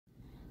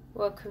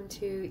Welcome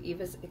to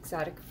Eva's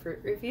Exotic Fruit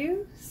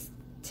Reviews.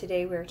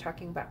 Today we're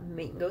talking about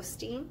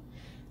mangosteen.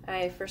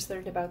 I first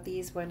learned about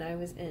these when I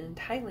was in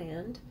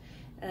Thailand,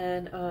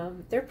 and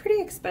they're pretty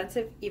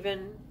expensive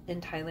even in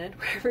Thailand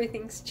where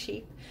everything's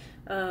cheap.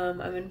 I'm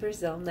in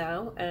Brazil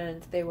now,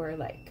 and they were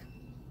like,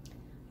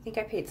 I think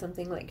I paid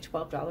something like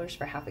 $12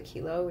 for half a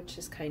kilo, which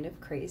is kind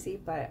of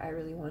crazy, but I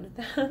really wanted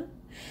that.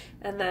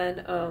 And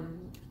then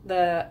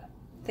the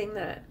thing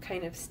that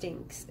kind of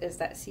stinks is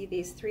that, see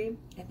these three?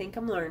 I think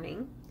I'm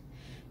learning.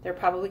 They're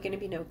probably going to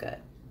be no good.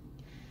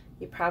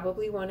 You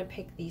probably want to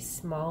pick these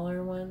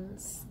smaller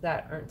ones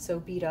that aren't so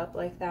beat up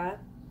like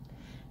that.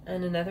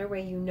 And another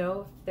way you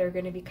know if they're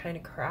going to be kind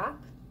of crap,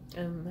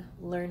 I'm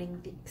learning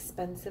the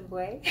expensive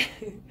way,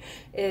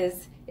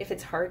 is if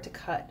it's hard to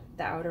cut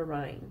the outer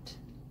rind.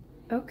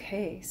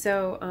 Okay,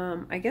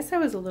 so I guess I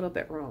was a little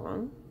bit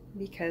wrong,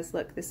 because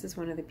look, this is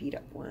one of the beat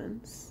up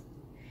ones.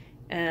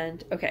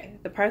 And okay,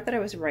 the part that I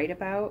was right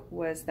about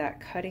was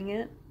that cutting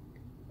it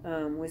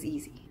was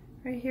easy.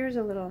 Right here's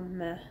a little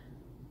meh,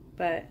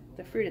 but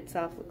the fruit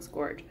itself looks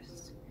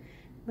gorgeous.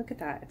 Look at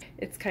that.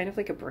 It's kind of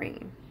like a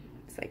brain.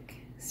 It's like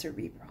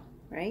cerebral,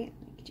 right?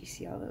 Like, do you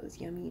see all those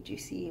yummy,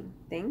 juicy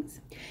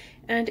things?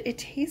 And it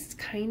tastes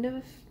kind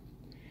of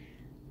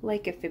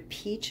like if a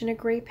peach and a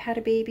grape had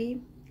a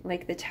baby.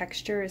 Like the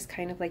texture is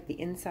kind of like the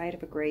inside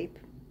of a grape,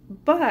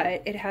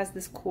 but it has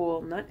this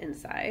cool nut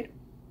inside.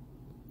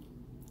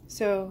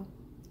 So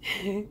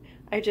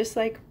I just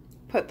like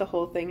put the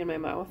whole thing in my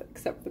mouth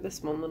except for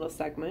this one little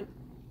segment,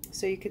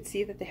 so you could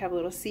see that they have a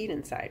little seed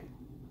inside.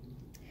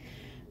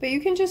 But you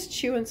can just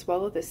chew and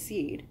swallow the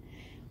seed,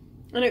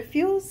 and it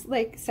feels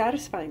like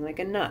satisfying, like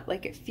a nut.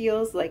 Like it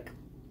feels like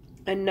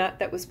a nut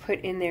that was put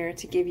in there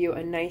to give you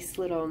a nice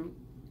little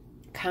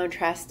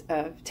contrast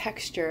of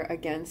texture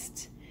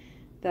against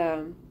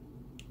the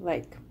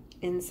like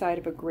inside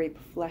of a grape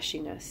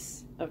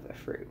fleshiness of the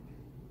fruit.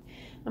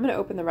 I'm going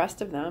to open the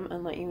rest of them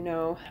and let you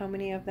know how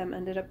many of them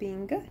ended up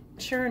being good.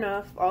 Sure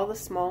enough, all the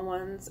small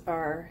ones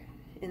are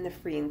in the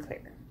free and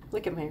clear.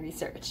 Look at my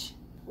research.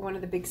 One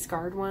of the big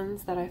scarred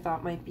ones that I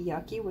thought might be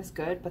yucky was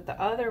good, but the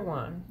other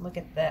one, look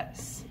at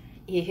this.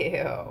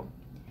 Ew.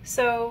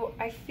 So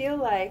I feel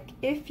like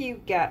if you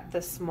get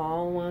the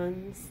small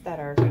ones that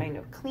are kind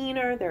of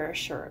cleaner, they're a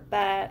sure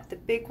bet. The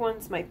big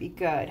ones might be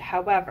good.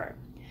 However,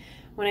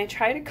 when I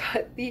try to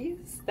cut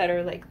these that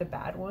are like the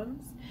bad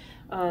ones,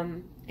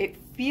 it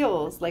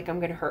feels like I'm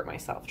going to hurt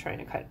myself trying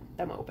to cut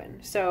them open.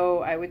 So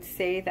I would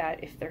say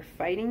that if they're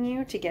fighting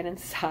you to get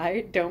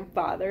inside, don't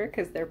bother,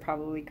 because they're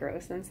probably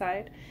gross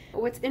inside.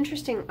 What's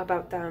interesting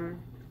about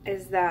them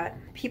is that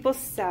people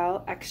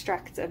sell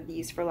extracts of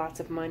these for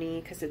lots of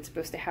money because it's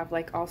supposed to have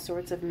like all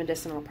sorts of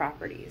medicinal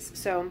properties.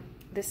 So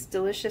this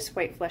delicious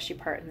white fleshy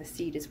part in the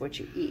seed is what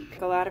you eat.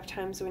 A lot of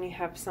times when you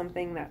have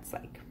something that's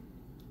like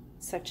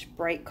such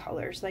bright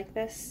colors like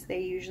this, they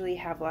usually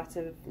have lots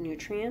of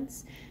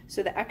nutrients.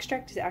 So the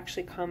extract is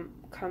actually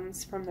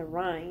comes from the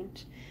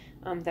rind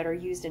that are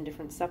used in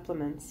different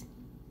supplements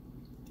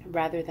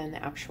rather than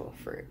the actual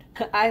fruit.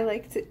 I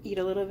like to eat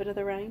a little bit of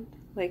the rind,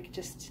 like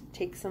just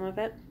take some of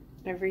it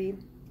every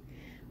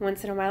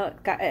once in a while.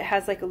 It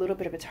has like a little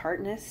bit of a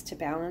tartness to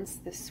balance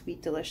the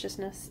sweet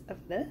deliciousness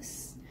of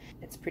this.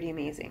 It's pretty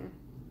amazing.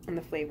 And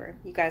the flavor,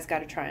 you guys got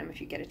to try them if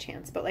you get a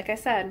chance. But like I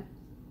said,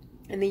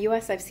 in the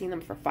US, I've seen them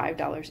for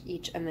 $5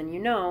 each, and then you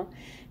know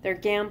they're a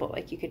gamble.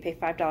 Like you could pay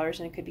 $5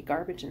 and it could be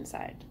garbage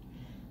inside.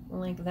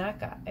 Like that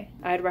guy.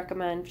 I'd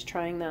recommend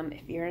trying them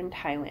if you're in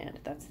Thailand.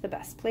 That's the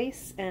best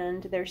place,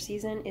 and their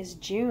season is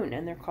June,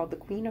 and they're called the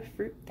Queen of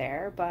Fruit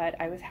there, but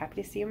I was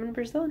happy to see them in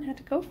Brazil and had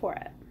to go for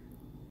it.